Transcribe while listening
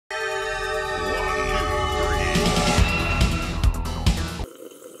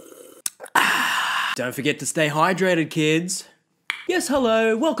Don't forget to stay hydrated, kids. Yes,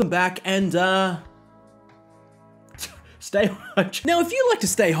 hello, welcome back, and stay hydrated. Now, if you like to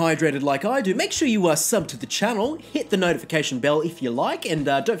stay hydrated like I do, make sure you sub to the channel, hit the notification bell if you like, and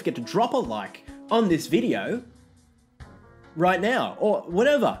don't forget to drop a like on this video right now, or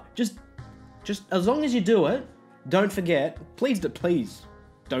whatever. Just as long as you do it, don't forget, please don't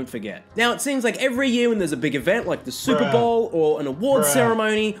forget. Now, it seems like every year when there's a big event like the Super Bowl or an award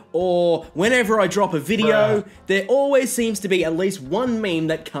ceremony, or whenever I drop a video, there always seems to be at least one meme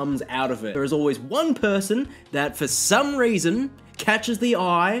that comes out of it. There is always one person that for some reason catches the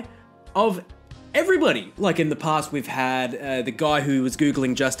eye of everybody. Like in the past, we've had the guy who was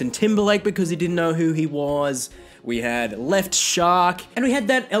Googling Justin Timberlake because he didn't know who he was. We had Left Shark, and we had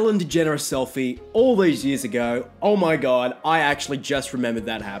that Ellen DeGeneres selfie all these years ago. Oh my god, I actually just remembered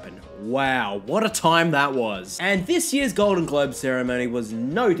that happened. Wow, what a time that was. And this year's Golden Globe ceremony was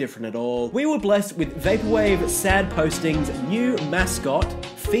no different at all. We were blessed with Vaporwave Sad Posting's new mascot,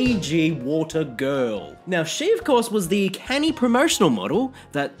 Fiji Water Girl. Now, she of course was the canny promotional model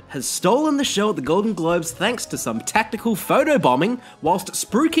that has stolen the show at the Golden Globes thanks to some tactical photobombing whilst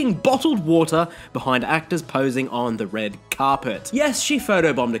spruiking bottled water behind actors posing on the red carpet. Yes, she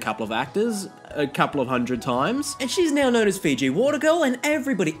photobombed a couple of actors, a couple of 100 times, and she's now known as Fiji Water Girl, and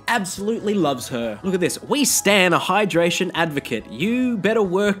everybody absolutely loves her. Look at this, we stan a hydration advocate. You better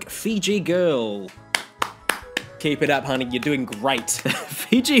work, Fiji Girl. Keep it up, honey, you're doing great.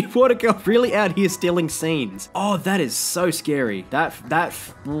 Fiji Water Girl really out here stealing scenes. Oh, that is so scary. Just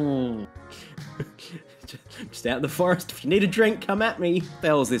out in the forest, if you need a drink, come at me. The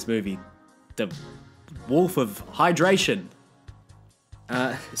hell is this movie? The Wolf of Hydration.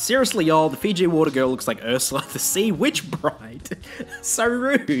 Seriously, y'all, the Fiji Water Girl looks like Ursula the Sea Witch Bride. So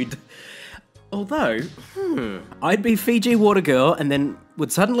rude. Although, I'd be Fiji Water Girl and then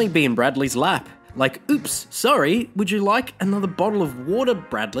would suddenly be in Bradley's lap. Like, oops, sorry, would you like another bottle of water,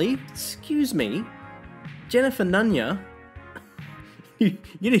 Bradley? Excuse me, Jennifer Nunya? You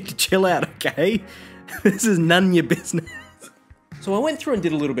need to chill out, okay? This is none your business. So I went through and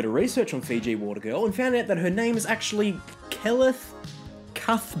did a little bit of research on Fiji Water Girl and found out that her name is actually KELLETH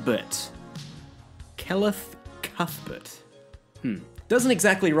CUTHBERT. KELLETH CUTHBERT. Doesn't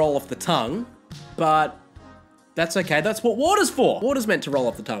exactly roll off the tongue, but that's okay, that's what water's for. Water's meant to roll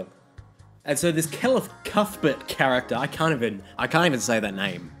off the tongue. And so this KELLETH CUTHBERT character, I can't even say that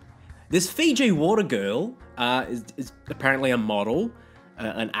name. This Fiji Water Girl is apparently a model,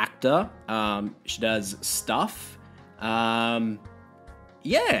 an actor. She does stuff. Yeah,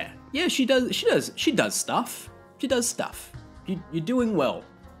 she does stuff. You're doing well.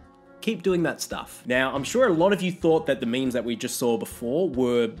 Keep doing that stuff. Now, I'm sure a lot of you thought that the memes that we just saw before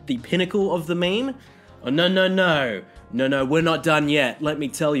were the pinnacle of the meme. Oh, no, we're not done yet, let me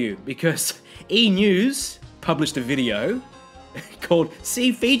tell you, because E! News published a video called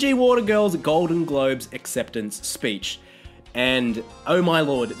See Fiji Water Girl's Golden Globes Acceptance Speech. And, oh my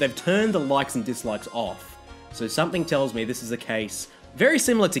lord, they've turned the likes and dislikes off. So something tells me this is a case very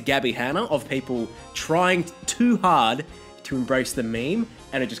similar to Gabby Hanna of people trying too hard to embrace the meme,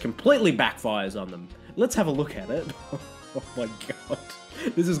 and it just completely backfires on them. Let's have a look at it. Oh my god.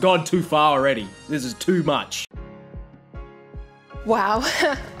 This has gone too far already. This is too much. Wow.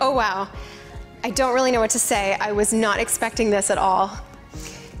 Oh wow. I don't really know what to say. I was not expecting this at all.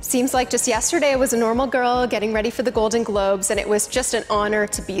 Seems like just yesterday I was a normal girl getting ready for the Golden Globes, and it was just an honor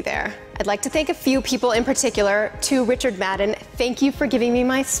to be there. I'd like to thank a few people in particular. To Richard Madden, thank you for giving me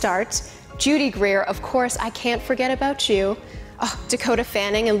my start. Judy Greer, of course, I can't forget about you. Oh, Dakota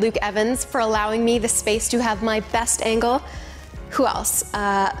Fanning and Luke Evans for allowing me the space to have my best angle. Who else?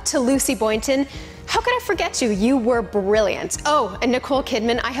 To Lucy Boynton. How could I forget you? You were brilliant. Oh, and Nicole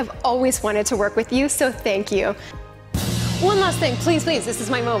Kidman, I have always wanted to work with you, so thank you. One last thing, please, this is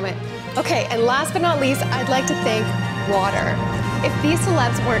my moment. Okay, and last but not least, I'd like to thank water. If these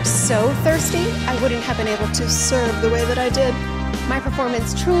celebs weren't so thirsty, I wouldn't have been able to serve the way that I did. My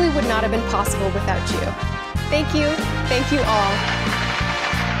performance truly would not have been possible without you. Thank you all.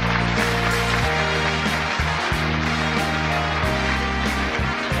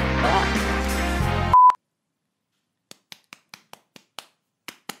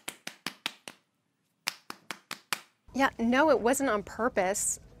 Yeah, no, it wasn't on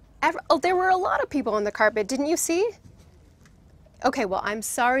purpose. There were a lot of people on the carpet, didn't you see? Okay, well, I'm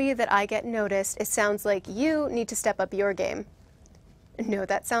sorry that I get noticed. It sounds like you need to step up your game. No,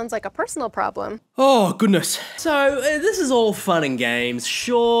 that sounds like a personal problem. Oh, goodness. So, this is all fun and games.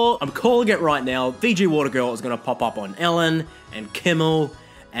 Sure, I'm calling it right now. Fiji Water Girl is going to pop up on Ellen and Kimmel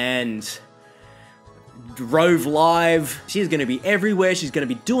and Rove Live. She's gonna be everywhere. She's gonna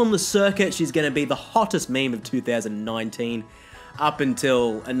be doing the circuit. She's gonna be the hottest meme of 2019 up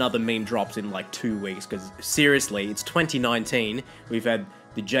until another meme drops in like 2 weeks, because seriously, it's 2019. We've had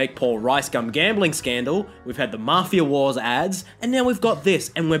the Jake Paul Rice Gum gambling scandal, we've had the Mafia Wars ads, and now we've got this,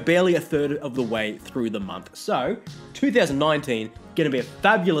 and we're barely a third of the way through the month. So, 2019, gonna be a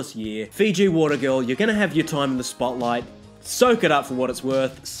fabulous year. Fiji water girl, you're gonna have your time in the spotlight. Soak it up for what it's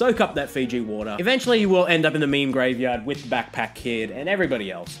worth. Soak up that Fiji water. Eventually you will end up in the meme graveyard with the Backpack Kid and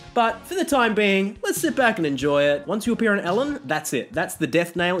everybody else. But for the time being, let's sit back and enjoy it. Once you appear on Ellen, that's it. That's the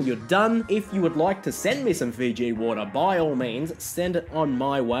death nail. You're done. If you would like to send me some Fiji water, by all means, send it on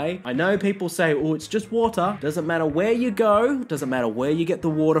my way. I know people say, oh, it's just water. Doesn't matter where you go. Doesn't matter where you get the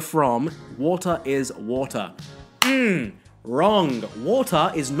water from. Water is water. Wrong.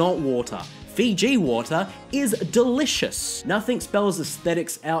 Water is not water. Fiji water is delicious. Nothing spells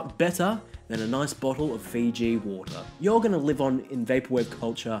aesthetics out better than a nice bottle of Fiji water. You're gonna live on in vaporwave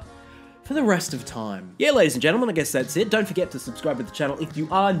culture for the rest of time. Yeah, ladies and gentlemen, I guess that's it. Don't forget to subscribe to the channel if you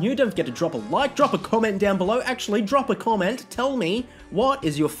are new. Don't forget to drop a like, drop a comment down below. Actually, drop a comment. Tell me, what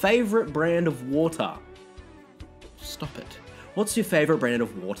is your favorite brand of water? Stop it. What's your favorite brand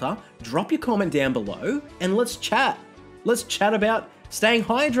of water? Drop your comment down below and let's chat. Let's chat about staying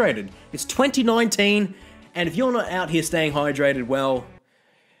hydrated. It's 2019, and if you're not out here staying hydrated, well,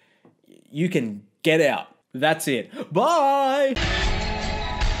 you can get out. That's it. Bye!